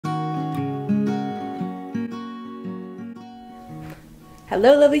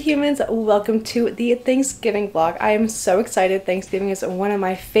Hello lovely humans, welcome to the Thanksgiving vlog. I am so excited. Thanksgiving is one of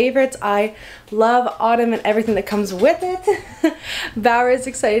my favorites. I love autumn and everything that comes with it. Bauer is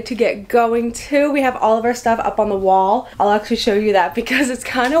excited to get going too. We have all of our stuff up on the wall. I'll actually show you that because it's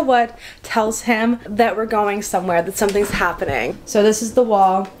kind of what tells him that we're going somewhere, that something's happening. So this is the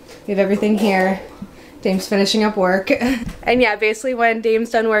wall. We have everything here. Dame's finishing up work. And yeah, basically when Dame's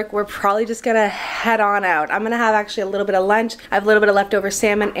done work, we're probably just gonna head on out. I'm gonna have actually a little bit of lunch. I have a little bit of leftover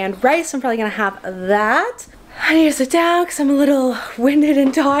salmon and rice. I'm probably gonna have that. I need to sit down because I'm a little winded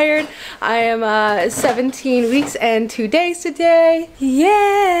and tired. I am 17 weeks and 2 days today.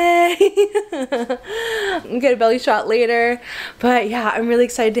 Yay! I'm get a belly shot later. But yeah, I'm really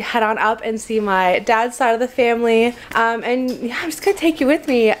excited to head on up and see my dad's side of the family. And yeah, I'm just gonna take you with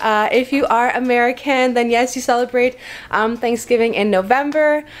me. If you are American, then yes, you celebrate Thanksgiving in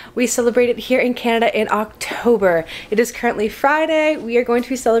November. We celebrate it here in Canada in October. It is currently Friday. We are going to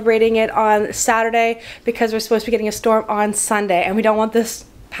be celebrating it on Saturday because we're supposed to be getting a storm on Sunday, and we don't want this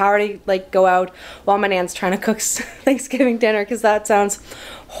power to like go out while my nan's trying to cook Thanksgiving dinner because that sounds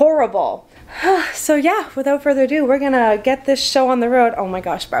horrible. So yeah, without further ado, we're gonna get this show on the road. Oh my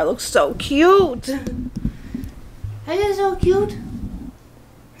gosh, Bar looks so cute. Are you so cute?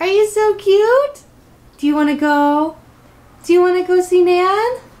 Are you so cute? Do you want to go? Do you want to go see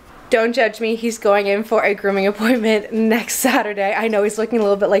Nan? Don't judge me, he's going in for a grooming appointment next Saturday. I know he's looking a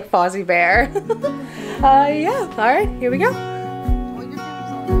little bit like Fozzie Bear. Yeah, alright, here we go.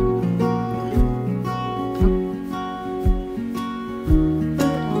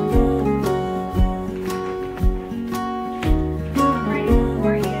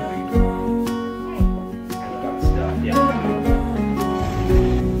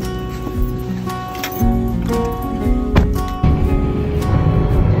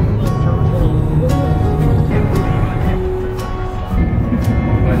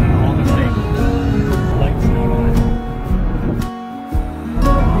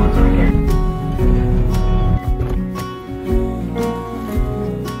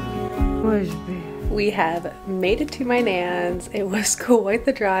 We have made it to my nan's. It was quite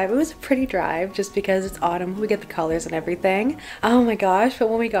the drive. It was a pretty drive just because it's autumn. We get the colors and everything. Oh my gosh, but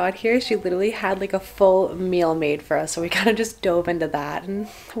when we got here, she literally had like a full meal made for us. So we kind of just dove into that and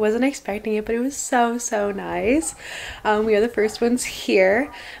wasn't expecting it, but it was so, so nice. We are the first ones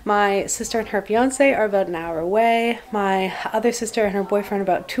here. My sister and her fiance are about an hour away. My other sister and her boyfriend are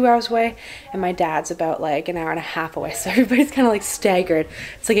about 2 hours away. And my dad's about like an hour and a half away. So everybody's kind of like staggered.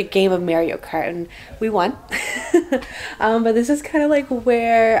 It's like a game of Mario Kart and we won. But this is kind of like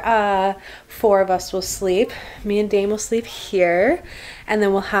where 4 of us will sleep. Me and Dame will sleep here, and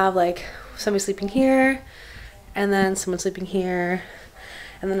then we'll have like somebody sleeping here, and then someone sleeping here,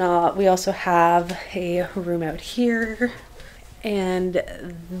 and then we also have a room out here, and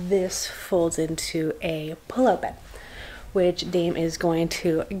this folds into a pull-out bed, which Dame is going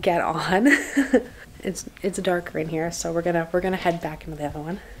to get on. It's darker in here, so we're gonna head back into the other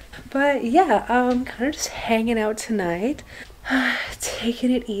one. But yeah, kind of just hanging out tonight, taking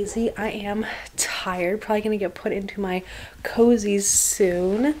it easy. I am tired, probably gonna get put into my cozies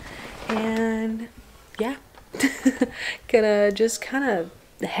soon, and yeah, gonna just kind of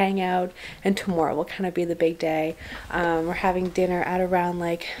hang out, and tomorrow will kind of be the big day. We're having dinner at around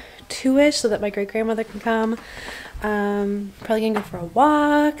like 2-ish so that my great-grandmother can come. Probably gonna go for a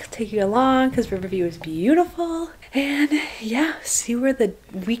walk, take you along because Riverview is beautiful, and yeah, see where the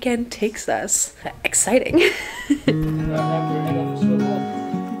weekend takes us. Exciting.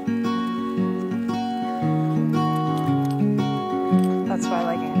 That's why I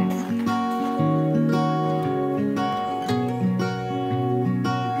like it.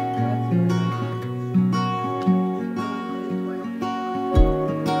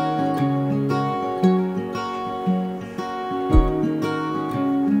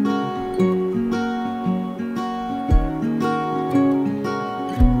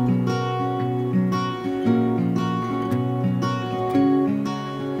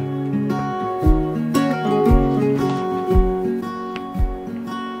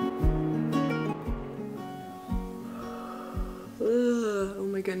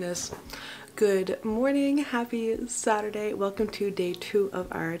 Goodness. Good morning, happy Saturday. Welcome to day 2 of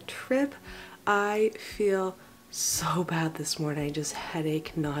our trip. I feel so bad this morning, just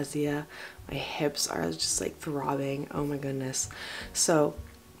headache, nausea, my hips are just like throbbing. Oh my goodness. So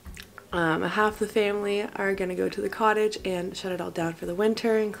half the family are gonna go to the cottage and shut it all down for the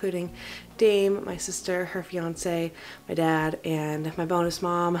winter, including Dame, my sister, her fiance, my dad, and my bonus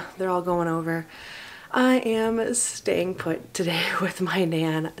mom. They're all going over. I am staying put today with my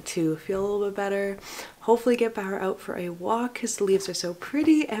nan to feel a little bit better. Hopefully get Bauer out for a walk because the leaves are so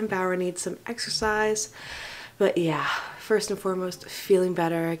pretty and Bauer needs some exercise. But yeah, first and foremost, feeling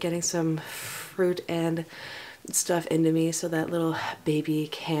better, getting some fruit and stuff into me so that little baby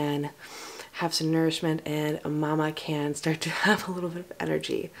can have some nourishment and mama can start to have a little bit of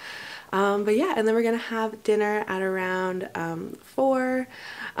energy. But yeah, and then we're gonna have dinner at around 4.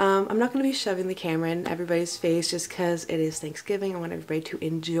 I'm not gonna be shoving the camera in everybody's face just because it is Thanksgiving. I want everybody to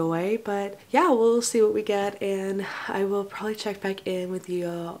enjoy, but yeah, we'll see what we get, and I will probably check back in with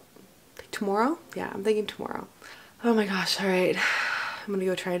you tomorrow. Yeah, I'm thinking tomorrow. Oh my gosh, all right. I'm gonna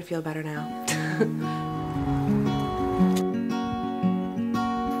go try and feel better now.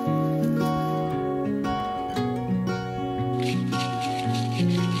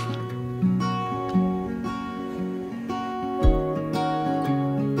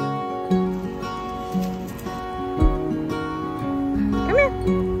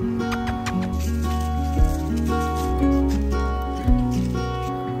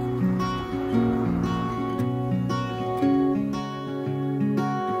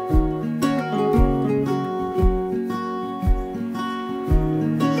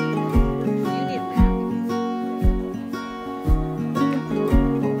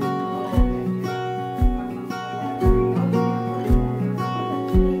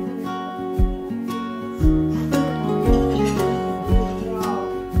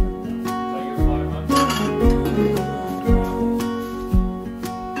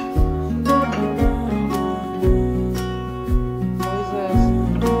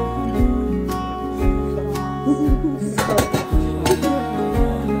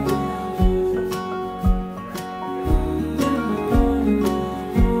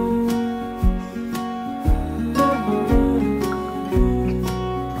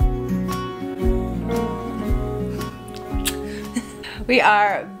 We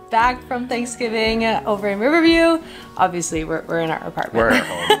are back from Thanksgiving over in Riverview. Obviously, we're in our apartment. We're at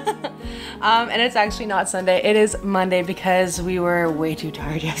home. And it's actually not Sunday. It is Monday because we were way too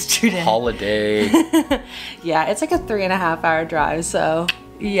tired yesterday. Holiday. Yeah, it's like a 3.5-hour drive, so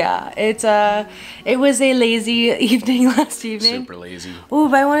yeah, it was a lazy evening last evening. Super lazy. Ooh,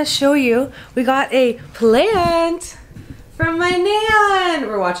 but I want to show you. We got a plant from my nan.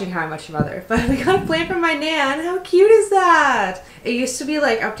 We're watching How I Met Your Mother, but we got a plant from my nan. How cute is that? It used to be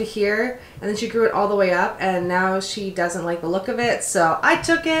like up to here, and then she grew it all the way up, and now she doesn't like the look of it, so I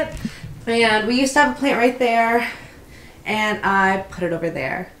took it, and we used to have a plant right there, and I put it over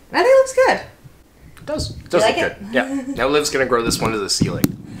there. And I think it looks good. It does. It does look good. Yeah. Now Liv's gonna grow this one to the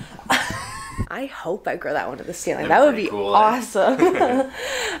ceiling. I hope I grow that one to the ceiling. That would be cool, awesome.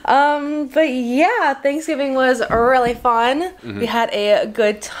 But yeah, Thanksgiving was really fun. Mm-hmm. We had a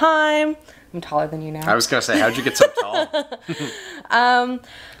good time. I'm taller than you now. I was gonna say, how'd you get so tall?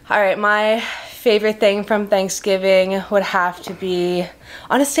 All right, my favorite thing from Thanksgiving would have to be,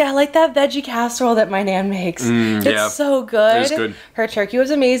 honestly, I like that veggie casserole that my nan makes. It's so good. It is good. Her turkey was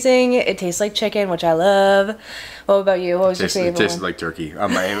amazing. It tastes like chicken, which I love. What about you? What was your favorite? It tasted like turkey.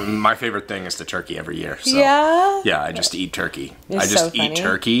 My favorite thing is the turkey every year. So, yeah? Yeah, I just eat turkey. It's I just so eat funny.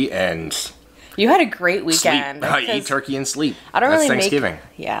 turkey and You had a great weekend. sleep. I eat turkey and sleep. I don't That's really Thanksgiving.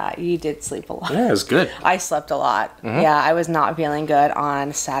 Yeah, you did sleep a lot. Yeah, it was good. I slept a lot. Yeah, I was not feeling good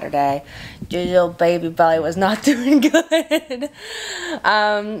on Saturday. Your little baby belly was not doing good.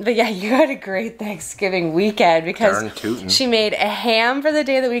 But yeah, you had a great Thanksgiving weekend because Darn tootin'. she made a ham for the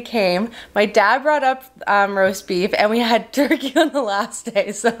day that we came. My dad brought up roast beef, and we had turkey on the last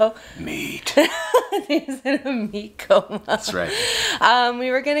day. So Meat. he's in a meat coma. That's right. We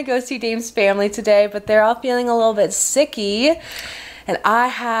were gonna go see Dame's family today, but they're all feeling a little bit sicky, and I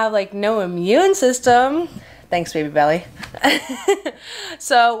have like no immune system. Thanks, baby belly.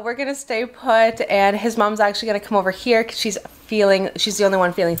 So we're gonna stay put, and his mom's actually gonna come over here because she's the only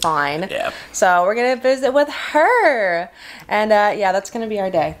one feeling fine. Yeah. So we're gonna visit with her, and yeah, that's gonna be our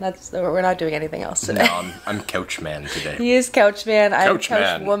day. We're not doing anything else today. No, I'm couch man today. He is couch man. I'm Couch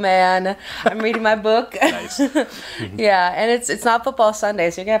couch man. woman. I'm reading my book. Nice. Yeah, and it's not football Sunday,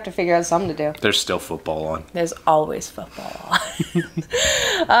 so you're gonna have to figure out something to do. There's still football on. There's always football.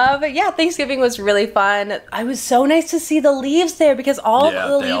 But yeah, Thanksgiving was really fun. I was so nice to see the leaves there because all Yeah,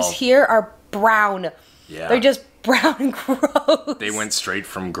 the they leaves all- here are brown. Yeah. They're just brown and gross. They went straight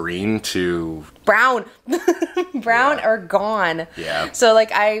from green to brown. Brown or gone. Yeah. So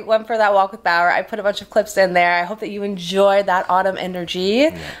like I went for that walk with Bauer. I put a bunch of clips in there. I hope that you enjoyed that autumn energy.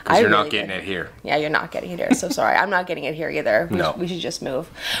 Yeah, because you're not getting it here. Yeah, you're not getting it here. So sorry. I'm not getting it here either. No. We should just move.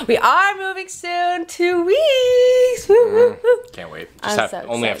 We are moving soon. 2 weeks. Woo, woo, woo. Can't wait.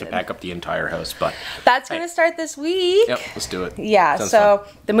 Only have to pack up the entire house, but that's going to start this week. Yep, let's do it. Yeah, Sounds so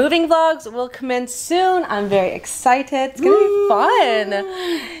fun. the moving vlogs will commence soon. I'm very excited. It's going to be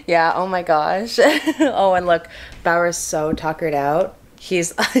fun. Yeah, oh my gosh. Oh, and look, Bauer's so tuckered out.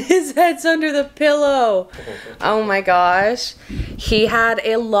 His head's under the pillow. Oh my gosh. He had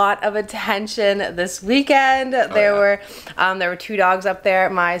a lot of attention this weekend. There were 2 dogs up there.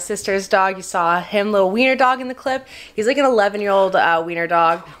 My sister's dog, you saw him, little wiener dog in the clip. He's like an 11-year-old wiener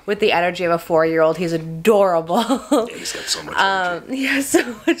dog with the energy of a 4-year-old. He's adorable. Yeah, he's got so much energy. He has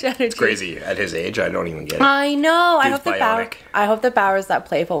so much energy. It's crazy. At his age, I don't even get it. I know. Dude's bionic. I hope that Bauer's that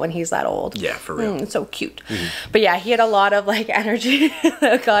playful when he's that old. Yeah, for real. It's so cute. But yeah, he had a lot of like energy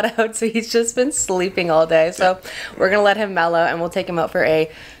that got out, so he's just been sleeping all day. So we're gonna let him mellow, and we'll take him out for a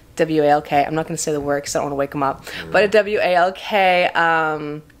WALK. I'm not gonna say the word because I don't want to wake him up. But a WALK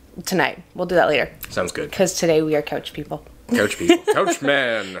tonight. We'll do that later. Sounds good. Because today we are couch people. Couch people. Couch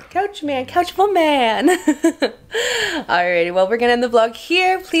man. Couch man. Couchable man. Alrighty, well, we're gonna end the vlog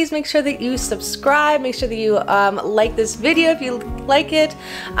here. Please make sure that you subscribe. Make sure that you like this video if you like it.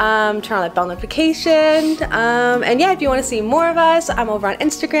 Turn on that bell notification. And yeah, if you want to see more of us, I'm over on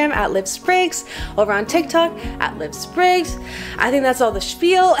Instagram at livspriggs, over on TikTok at livspriggs. I think that's all the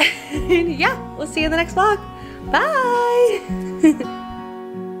spiel. Yeah, we'll see you in the next vlog. Bye.